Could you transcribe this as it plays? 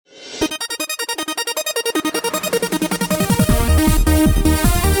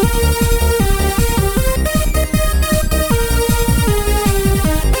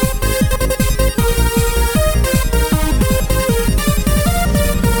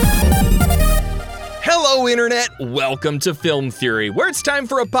Internet, welcome to Film Theory, where it's time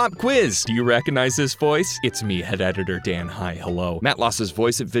for a pop quiz. Do you recognize this voice? It's me, head editor Dan. Hi, hello. Matt lost his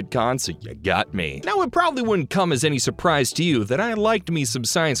voice at VidCon, so you got me. Now, it probably wouldn't come as any surprise to you that I liked me some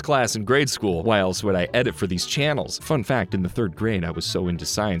science class in grade school. Why else would I edit for these channels? Fun fact, in the 3rd grade, I was so into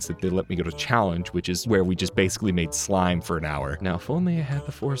science that they let me go to Challenge, which is where we just basically made slime for an hour. Now, if only I had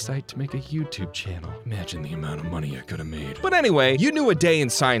the foresight to make a YouTube channel. Imagine the amount of money I could have made. But anyway, you knew a day in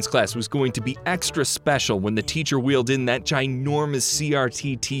science class was going to be extra special when the teacher wheeled in that ginormous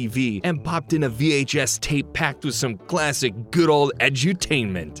CRT TV and popped in a VHS tape packed with some classic good old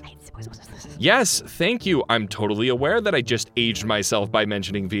edutainment. Yes, thank you. I'm totally aware that I just aged myself by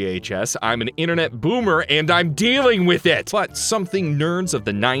mentioning VHS. I'm an internet boomer and I'm dealing with it. But something nerds of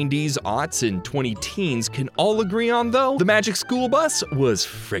the 90s, aughts, and 20-teens can all agree on though, the Magic School Bus was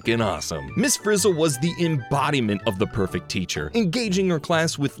freaking awesome. Miss Frizzle was the embodiment of the perfect teacher, engaging her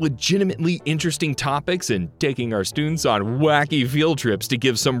class with legitimately interesting topics and taking our students on wacky field trips to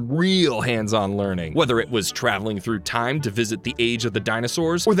give some real hands-on learning. Whether it was traveling through time to visit the age of the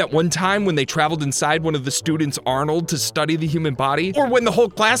dinosaurs, or that one time when they traveled inside one of the students' Arnold to study the human body, or when the whole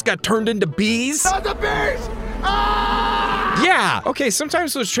class got turned into bees. Not the bees! Ah! Yeah, okay,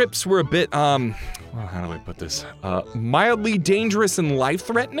 sometimes those trips were a bit, well, how do I put this? Mildly dangerous and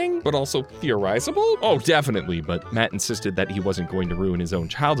life-threatening, but also theorizable? Oh, definitely, but Matt insisted that he wasn't going to ruin his own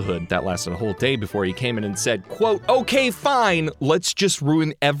childhood. That lasted a whole day before he came in and said, quote, okay, fine, let's just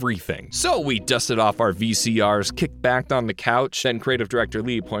ruin everything. So we dusted off our VCRs, kicked back on the couch, then creative director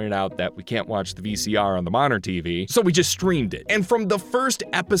Lee pointed out that we can't watch the VCR on the monitor TV, so we just streamed it. And from the first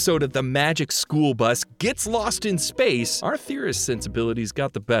episode of the Magic School Bus gets lost in space, our theorist sensibilities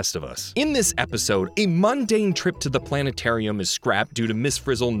got the best of us. In this episode, a mundane trip to the planetarium is scrapped due to Miss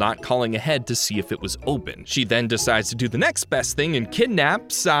Frizzle not calling ahead to see if it was open. She then decides to do the next best thing and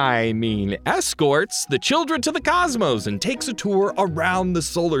escorts the children to the cosmos and takes a tour around the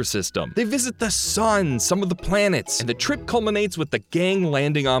solar system. They visit the sun, some of the planets, and the trip culminates with the gang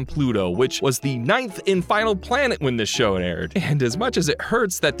landing on Pluto, which was the 9th and final planet when this show aired. And as much as it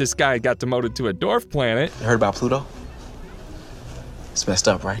hurts that this guy got demoted to a dwarf planet, you heard about Pluto? It's messed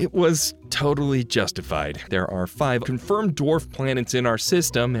up, right? It was totally justified. There are 5 confirmed dwarf planets in our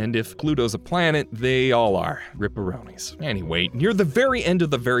system, and if Pluto's a planet, they all are. Ripperonis. Anyway, near the very end of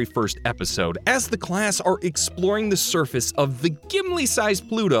the very first episode, as the class are exploring the surface of the Gimli-sized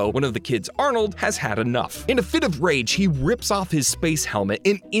Pluto, one of the kids, Arnold, has had enough. In a fit of rage, he rips off his space helmet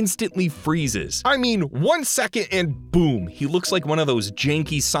and instantly freezes. I mean, 1 second and boom, he looks like one of those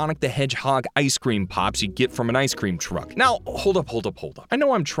janky Sonic the Hedgehog ice cream pops you get from an ice cream truck. Now, hold up. I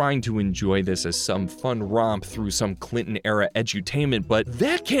know I'm trying to enjoy this as some fun romp through some Clinton-era edutainment, but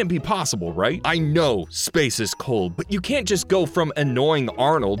that can't be possible, right? I know space is cold, but you can't just go from annoying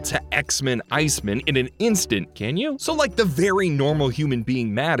Arnold to X-Men Iceman in an instant, can you? So like the very normal human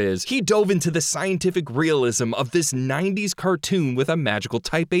being Matt is, he dove into the scientific realism of this 90s cartoon with a magical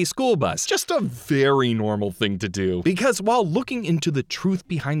Type A school bus. Just a very normal thing to do. Because while looking into the truth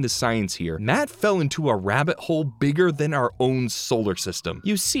behind the science here, Matt fell into a rabbit hole bigger than our own solar system.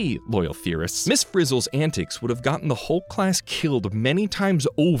 You see, loyal theorists, Miss Frizzle's antics would have gotten the whole class killed many times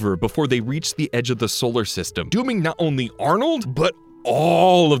over before they reached the edge of the solar system, dooming not only Arnold, but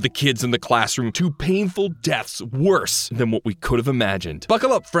all of the kids in the classroom to painful deaths worse than what we could have imagined.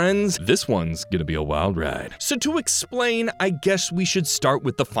 Buckle up, friends. This one's gonna be a wild ride. So to explain, I guess we should start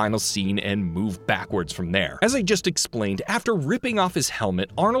with the final scene and move backwards from there. As I just explained, after ripping off his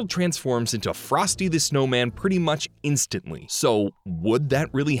helmet, Arnold transforms into Frosty the Snowman pretty much instantly. So would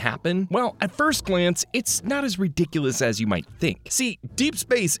that really happen? Well, at first glance, it's not as ridiculous as you might think. See, deep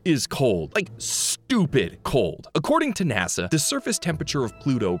space is cold, like stupid cold. According to NASA, the surface temperature of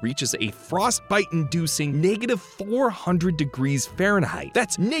Pluto reaches a frostbite-inducing -400 degrees Fahrenheit.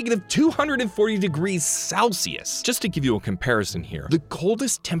 That's -240 degrees Celsius. Just to give you a comparison here, the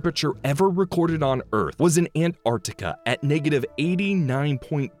coldest temperature ever recorded on Earth was in Antarctica at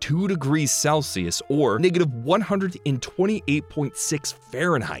 -89.2 degrees Celsius or -128.6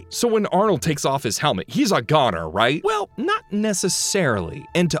 Fahrenheit. So when Arnold takes off his helmet, he's a goner, right? Well, not necessarily.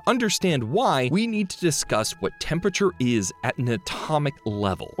 And to understand why, we need to discuss what temperature is at an atomic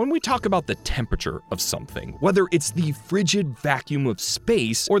level. When we talk about the temperature of something, whether it's the frigid vacuum of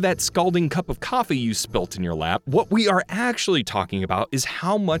space or that scalding cup of coffee you spilt in your lap, what we are actually talking about is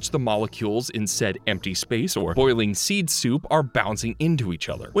how much the molecules in said empty space or boiling seed soup are bouncing into each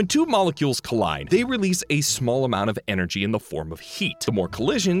other. When 2 molecules collide, they release a small amount of energy in the form of heat. The more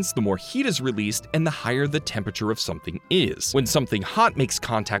collisions, the more heat is released and the higher the temperature of something is. When something hot makes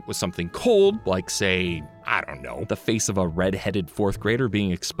contact with something cold, like say, I don't know, the face of a red-headed 4th grader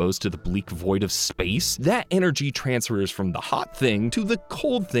being exposed to the bleak void of space, that energy transfers from the hot thing to the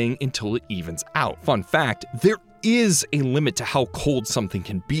cold thing until it evens out. Fun fact, there is a limit to how cold something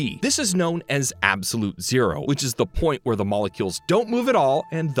can be. This is known as absolute zero, which is the point where the molecules don't move at all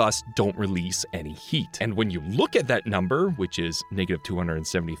and thus don't release any heat. And when you look at that number, which is negative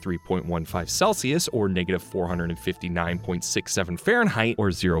 273.15 Celsius or negative 459.67 Fahrenheit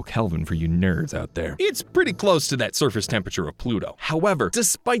or 0 Kelvin for you nerds out there, it's pretty close to that surface temperature of Pluto. However,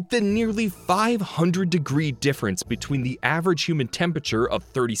 despite the nearly 500-degree difference between the average human temperature of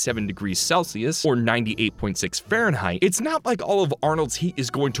 37 degrees Celsius or 98.6 Fahrenheit, it's not like all of Arnold's heat is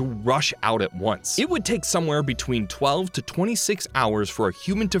going to rush out at once. It would take somewhere between 12 to 26 hours for a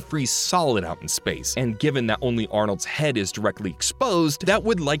human to freeze solid out in space, and given that only Arnold's head is directly exposed, that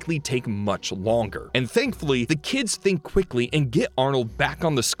would likely take much longer. And thankfully, the kids think quickly and get Arnold back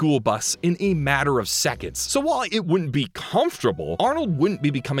on the school bus in a matter of seconds. So while it wouldn't be comfortable, Arnold wouldn't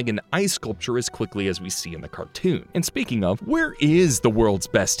be becoming an ice sculpture as quickly as we see in the cartoon. And speaking of, where is the world's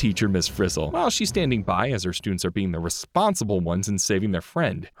best teacher, Miss Frizzle? Well, she's standing by as her students are being the responsible ones in saving their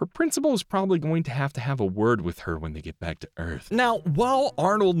friend. Her principal is probably going to have a word with her when they get back to Earth. Now, while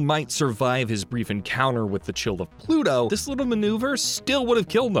Arnold might survive his brief encounter with the chill of Pluto, this little maneuver still would have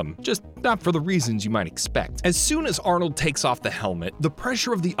killed him, just not for the reasons you might expect. As soon as Arnold takes off the helmet, the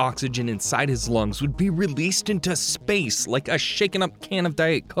pressure of the oxygen inside his lungs would be released into space like a shaken up can of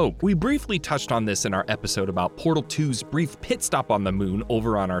Diet Coke. We briefly touched on this in our episode about Portal 2's brief pit stop on the moon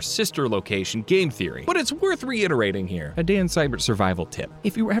over on our sister location, Game Theory, but it's worth reiterating here. A Dan Seibert survival tip.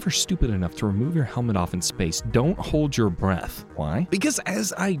 If you were ever stupid enough to remove your helmet off in space, don't hold your breath. Why? Because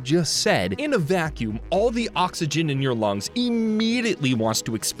as I just said, in a vacuum, all the oxygen in your lungs immediately wants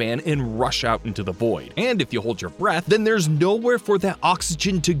to expand and rush out into the void. And if you hold your breath, then there's nowhere for that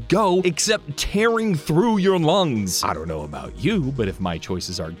oxygen to go except tearing through your lungs. I don't know about you, but if my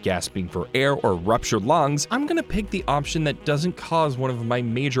choices are gasping for air or ruptured lungs, I'm gonna pick the option that doesn't cause one of my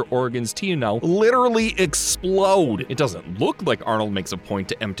major organs to, literally explode. It doesn't look like Arnold makes a point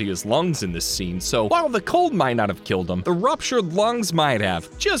to empty his lungs in this scene, so while the cold might not have killed him, the ruptured lungs might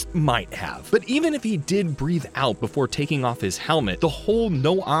have, just might have. But even if he did breathe out before taking off his helmet, the whole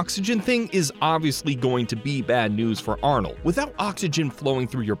no oxygen thing is obviously going to be bad news for Arnold. Without oxygen flowing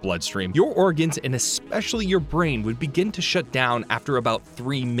through your bloodstream, your organs and especially your brain would begin to shut down after about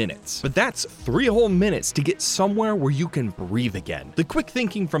 3 minutes. But that's 3 whole minutes to get somewhere where you can breathe again. The quick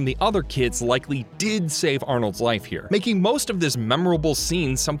thinking from the other kids likely did save Arnold's life here, making most of this memorable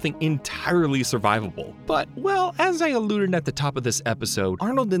scene something entirely survivable. But, well, as I alluded at the top of this episode,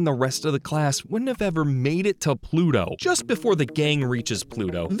 Arnold and the rest of the class wouldn't have ever made it to Pluto. Just before the gang reaches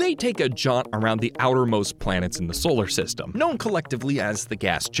Pluto, they take a jaunt around the outermost planets in the solar system, known collectively as the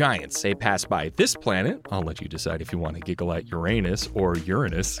gas giants. They pass by this planet, I'll let you decide if you want to giggle at Uranus or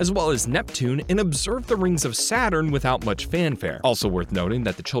Uranus, as well as Neptune, and observe the rings of Saturn without much fanfare. Also worth noting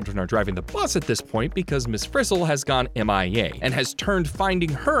that the children are driving the bus at this point because Miss Frizzle has gone MIA and has turned finding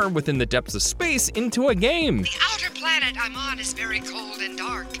her within the depths of space into a game. The outer planet I'm on is very cold and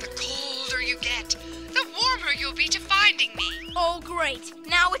dark. The colder you get, the warmer you'll be to finding me. Oh, great.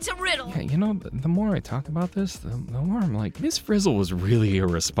 Now it's a riddle. Yeah, the more I talk about this, the more I'm like, Miss Frizzle was really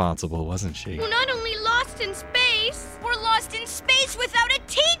irresponsible, wasn't she? We're not only lost in space, we're lost in space without a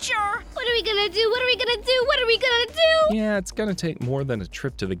teacher. What are we gonna do? What are we gonna do? What are we gonna do? Yeah, it's gonna take more than a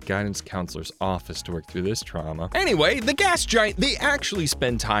trip to the guidance counselor's office to work through this trauma. Anyway, the gas giant they actually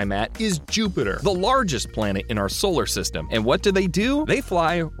spend time at is Jupiter, the largest planet in our solar system. And what do? They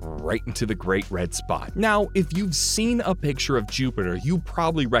fly right into the Great Red Spot. Now, if you've seen a picture of Jupiter, you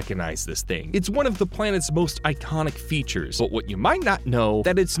probably recognize this thing. It's one of the planet's most iconic features. But what you might not know,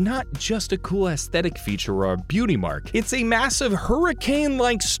 that it's not just a cool aesthetic feature or a beauty mark. It's a massive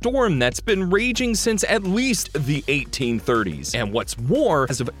hurricane-like storm that's been raging since at least the 1830s. And what's more,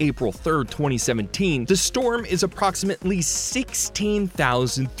 as of April 3rd, 2017, the storm is approximately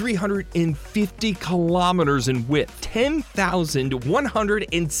 16,350 kilometers in width,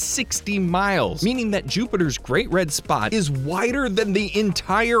 10,160 miles, meaning that Jupiter's Great Red Spot is wider than the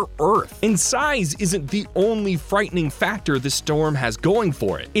entire Earth. And size isn't the only frightening factor the storm has going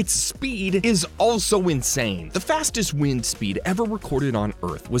for it. Its speed is also insane. The fastest wind speed ever recorded on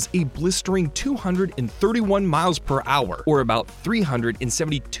Earth was a blistering 231 miles per hour, or about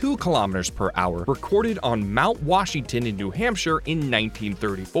 372 kilometers per hour, recorded on Mount Washington in New Hampshire in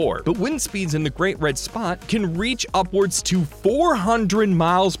 1934. But wind speeds in the Great Red Spot can reach upwards to 400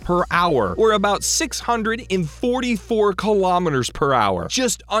 miles per hour, or about 644 kilometers per hour,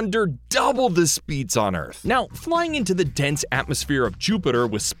 just under double the speeds on Earth. Now, flying into the dense atmosphere of Jupiter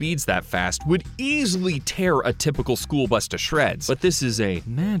with speeds that fast would easily tear a typical school bus to shreds, but this is a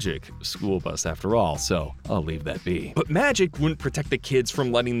magic school bus after all, so I'll leave that be. But magic wouldn't protect the kids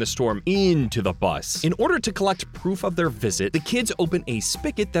from letting the storm into the bus. In order to collect proof of their visit, the kids open a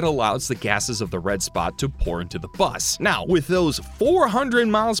spigot that allows the gases of the red spot to pour into the bus. Now, with those 400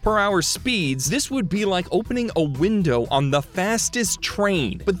 miles per hour speeds, this would be like opening a window on the fastest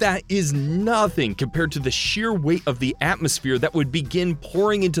train, but that is nothing compared to the sheer weight of the atmosphere that would begin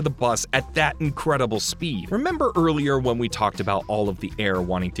pouring into the bus at that incredible speed. Remember earlier when we talked about all of the air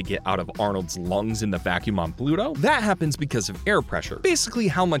wanting to get out of Arnold's lungs in the vacuum on Pluto? That happens because of air pressure, basically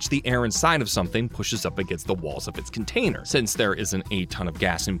how much the air inside of something pushes up against the walls of its container. Since there isn't a ton of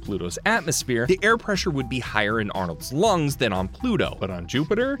gas in Pluto's atmosphere, the air pressure would be higher in Arnold's lungs than on Pluto. But on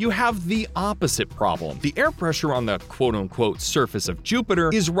Jupiter, you have the opposite problem. The air pressure on the quote-unquote surface of Jupiter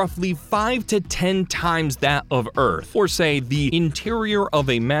is roughly 5 to 10 times that of Earth, or say the interior of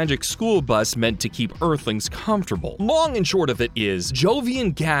a magic school bus meant to keep Earthlings comfortable. Long and short of it is,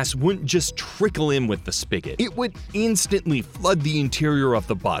 Jovian gas wouldn't just trickle in with the spigot. It would instantly flood the interior of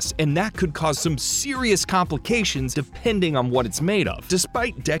the bus, and that could cause some serious complications depending on what it's made of.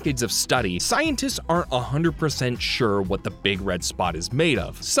 Despite decades of study, scientists aren't 100% sure what the big red spot is made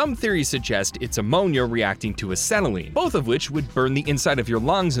of. Some theories suggest it's ammonia reacting to acetylene, both of which would burn the inside of your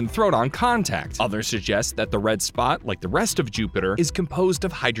lungs and throat on contact. Others suggest that the red spot, like the rest of Jupiter, is composed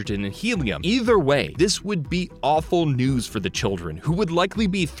of hydrogen and helium. Either way, this would be awful news for the children, who would likely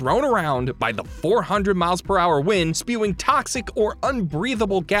be thrown around by the 400 miles per hour wind, spewing toxic or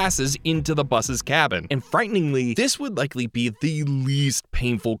unbreathable gases into the bus's cabin. And frighteningly, this would likely be the least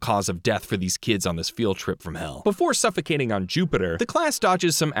painful cause of death for these kids on this field trip from hell. Before suffocating on Jupiter, the class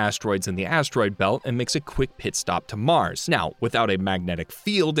dodges some asteroids in the asteroid belt and makes a quick pit stop to Mars. Now, without a magnetic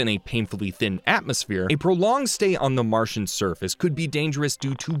field and a painfully thin atmosphere, a prolonged stay on the Martian surface could be dangerous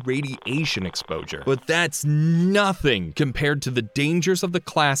due to radiation exposure. But that's nothing compared to the dangers of the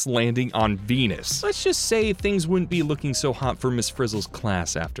class landing on Venus. Let's just say things wouldn't be looking so hot for Miss Frizzle's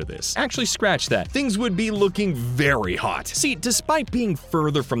class after this. Actually, scratch that. Things would be looking very hot. See, despite being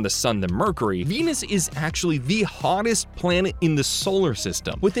further from the sun than Mercury, Venus is actually the hottest planet in the solar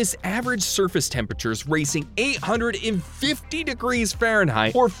system, with its average surface temperatures racing 850 degrees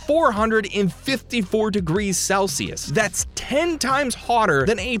Fahrenheit or 454 degrees Celsius. That's 10 times hotter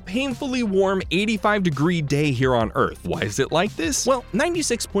than a painfully warm 85-degree day here on Earth. Why is it like this? Well,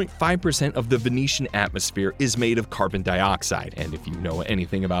 96.5% of the Venetian atmosphere is made of carbon dioxide, and if you know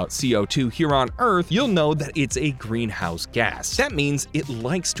anything about CO2 here on Earth, you'll know that it's a greenhouse gas. That means it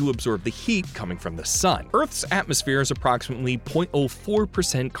likes to absorb the heat coming from the sun. Earth's atmosphere is approximately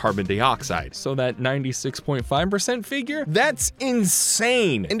 0.04% carbon dioxide, so that 96.5% figure? That's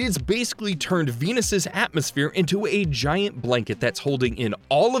insane! And it's basically turned Venus's atmosphere into a giant blanket that's holding in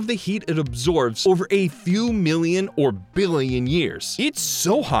all of the heat it absorbs over a few million or billion years. It's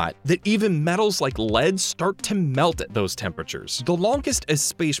so hot that even metals like lead start to melt at those temperatures. The longest a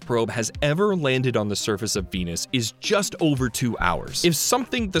space probe has ever landed on the surface of Venus is just over 2 hours. If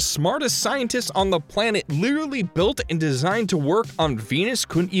something the smartest scientists on the planet literally built and designed to work on Venus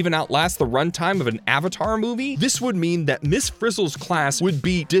couldn't even outlast the runtime of an Avatar movie, this would mean that Miss Frizzle's class would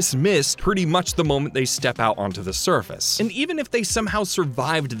be dismissed pretty much the moment they step out onto the surface. And even if they somehow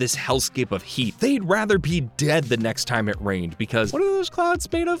survived this hellscape of heat, they'd rather be dead the next time it rained, because what are those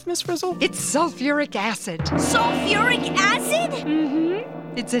clouds made of, Miss Frizzle? It's sulfuric acid. Sulfuric acid? Mm-hmm.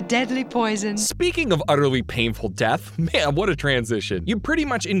 It's a deadly poison. Speaking of utterly painful death, man, what a transition. You pretty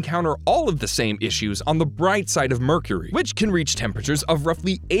much encounter all of the same issues on the bright side of Mercury, which can reach temperatures of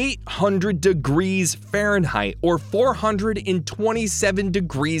roughly 800 degrees Fahrenheit or 427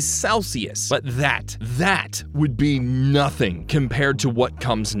 degrees Celsius. But that would be nothing compared to what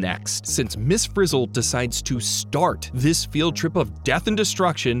comes next, since Miss Frizzle decides to start this field trip of death and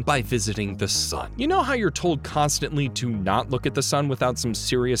destruction by visiting the sun. You know how you're told constantly to not look at the sun without some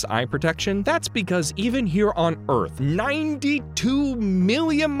serious eye protection? That's because even here on Earth, 92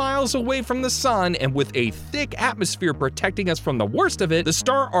 million miles away from the sun and with a thick atmosphere protecting us from the worst of it, the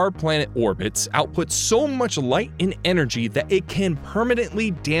star our planet orbits outputs so much light and energy that it can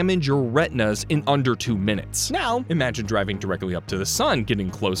permanently damage your retinas in under 2 minutes. Now, imagine driving directly up to the sun, getting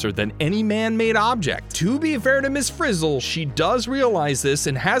closer than any man-made object. To be fair to Miss Frizzle, she does realize this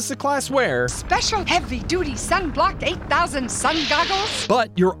and has the class wear Special heavy-duty sunblock 8000 sun goggles.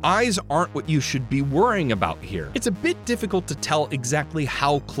 But your eyes aren't what you should be worrying about here. It's a bit difficult to tell exactly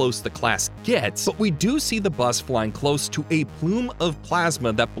how close the class gets, but we do see the bus flying close to a plume of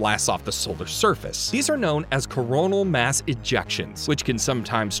plasma that blasts off the solar surface. These are known as coronal mass ejections, which can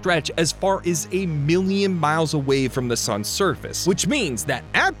sometimes stretch as far as 1,000,000 miles away from the sun's surface, which means that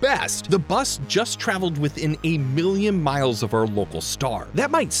at best, the bus just traveled within 1,000,000 miles of our local star.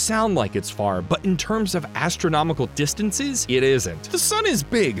 That might sound like it's far, but in terms of astronomical distances, it isn't. The sun is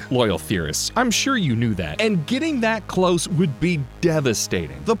big, loyal theorists. I'm sure you knew that. And getting that close would be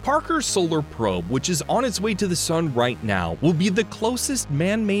devastating. The Parker Solar Probe, which is on its way to the sun right now, will be the closest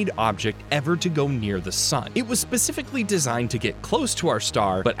man-made object ever to go near the sun. It was specifically designed to get close to our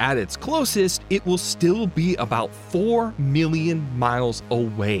star, but at its closest, it will still be about 4 million miles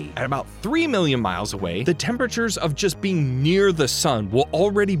away. At about 3 million miles away, the temperatures of just being near the sun will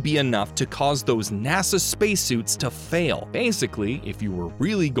already be enough to cause those NASA spacesuits to fail. Basically, if you were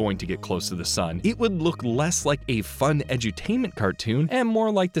really going to get close to the sun, it would look less like a fun edutainment cartoon and more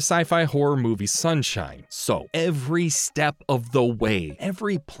like the sci-fi horror movie Sunshine. So every step of the way,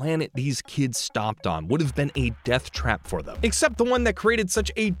 every planet these kids stopped on would have been a death trap for them, except the one that created such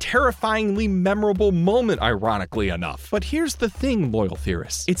a terrifyingly memorable moment, ironically enough. But here's the thing, loyal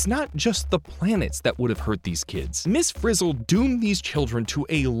theorists. It's not just the planets that would have hurt these kids. Miss Frizzle doomed these children to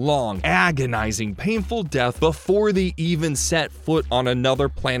a long, agonizing, painful death before they even set foot on another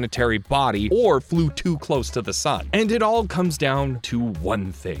planetary body or flew too close to the sun. And it all comes down to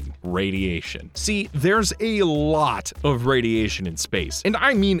one thing: radiation. See, there's a lot of radiation in space, and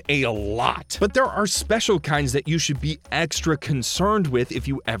I mean a lot. But there are special kinds that you should be extra concerned with if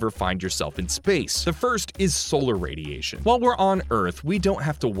you ever find yourself in space. The first is solar radiation. While we're on Earth, we don't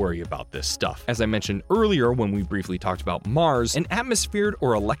have to worry about this stuff. As I mentioned earlier when we briefly talked about Mars, an atmosphere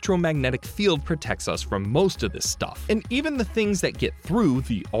or electromagnetic field protects us from most of this stuff. And even the things that get through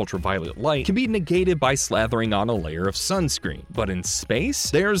the ultraviolet light can be negated by slathering on a layer of sunscreen. But in space,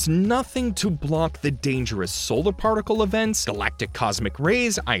 there's nothing to block the dangerous solar particle events, galactic cosmic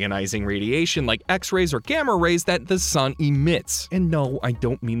rays, ionizing radiation like X-rays or gamma rays that the sun emits. And no, I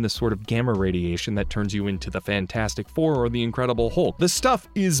don't mean the sort of gamma radiation that turns you into the Fantastic Four or the Incredible Hulk. The stuff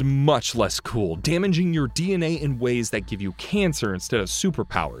is much less cool, damaging your DNA in ways that give you cancer instead of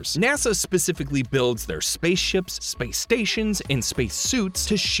superpowers. NASA specifically builds their spaceships, space stations, and space suits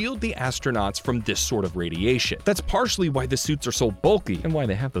to shield the astronauts from this sort of radiation. That's partially why the suits are so bulky and why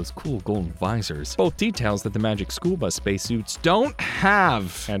they have those cool golden visors, both details that the Magic School Bus spacesuits don't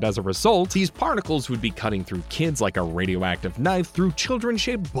have. And as a result, these particles would be cutting through kids like a radioactive knife through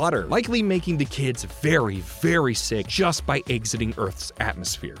children-shaped butter, likely making the kids very, very sick just by exiting Earth's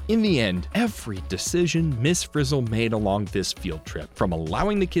atmosphere. In the end, every decision Miss Frizzle made along this field trip, from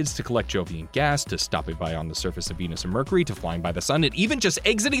allowing the kids to collect Jovian gas, to stopping by on the surface of Venus and Mercury, to flying by the sun, and even just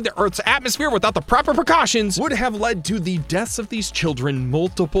exiting the Earth's atmosphere without the proper precautions, would have led to the deaths of these children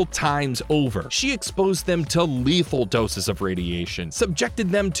multiple times over. She exposed them to lethal doses of radiation, subjected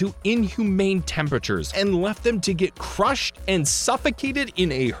them to inhumane temperatures, and left them to get crushed and suffocated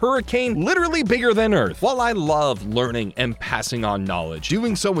in a hurricane literally bigger than Earth. While I love learning and passing on knowledge,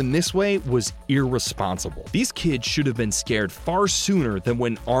 doing so in this way was irresponsible. These kids should have been scared far sooner than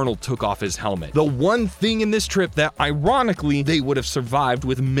when Arnold took off his helmet. The one thing in this trip that, ironically, they would have survived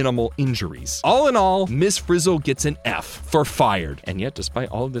with minimal injuries. All in all, Miss Frizzle gets an F for fired. And yet, despite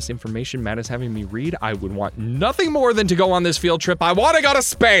all of this information Matt is having me read, I would want nothing more than to go on this field trip. I want to go to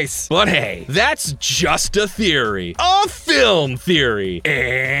space! But hey, that's just a theory. A film theory.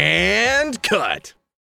 And cut.